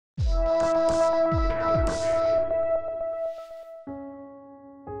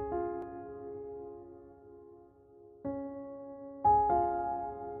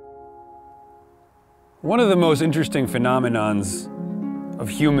One of the most interesting phenomenons of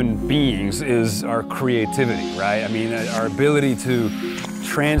human beings is our creativity, right? I mean, our ability to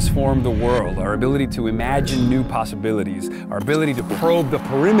transform the world, our ability to imagine new possibilities, our ability to probe the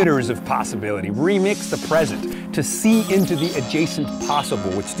perimeters of possibility, remix the present, to see into the adjacent possible,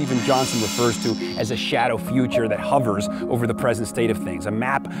 which Stephen Johnson refers to as a shadow future that hovers over the present state of things, a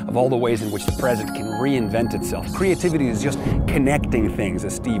map of all the ways in which the present can reinvent itself. Creativity is just connecting things,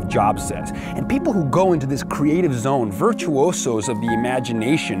 as Steve Jobs says. And people who go into this creative zone, virtuosos of the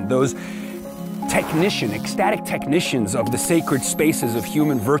imagination, those ecstatic technicians of the sacred spaces of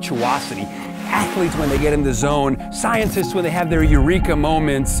human virtuosity, athletes when they get in the zone, scientists when they have their eureka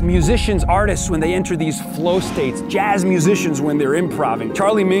moments, musicians, artists when they enter these flow states, jazz musicians when they're improvising,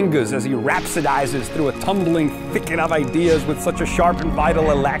 Charlie Mingus as he rhapsodizes through a tumbling thicket of ideas with such a sharp and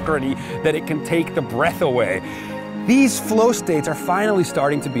vital alacrity that it can take the breath away. These flow states are finally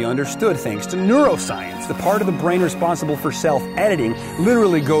starting to be understood thanks to neuroscience. The part of the brain responsible for self-editing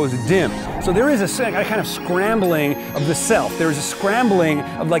literally goes dim. So there is a kind of scrambling of the self. There's a scrambling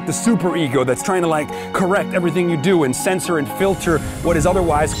of like the superego that's trying to like correct everything you do and censor and filter what is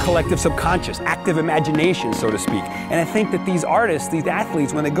otherwise collective subconscious, active imagination, so to speak. And I think that these artists, these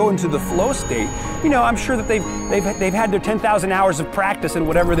athletes, when they go into the flow state, you know, I'm sure that they've had their 10,000 hours of practice in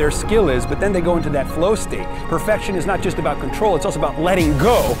whatever their skill is, but then they go into that flow state. Perfection is not just about control, it's also about letting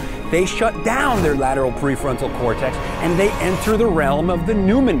go. They shut down their lateral prefrontal cortex and they enter the realm of the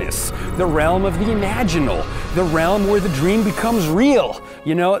numinous, the realm of the imaginal, the realm where the dream becomes real.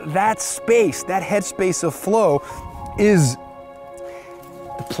 You know, that space, that headspace of flow is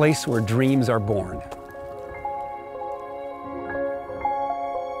the place where dreams are born.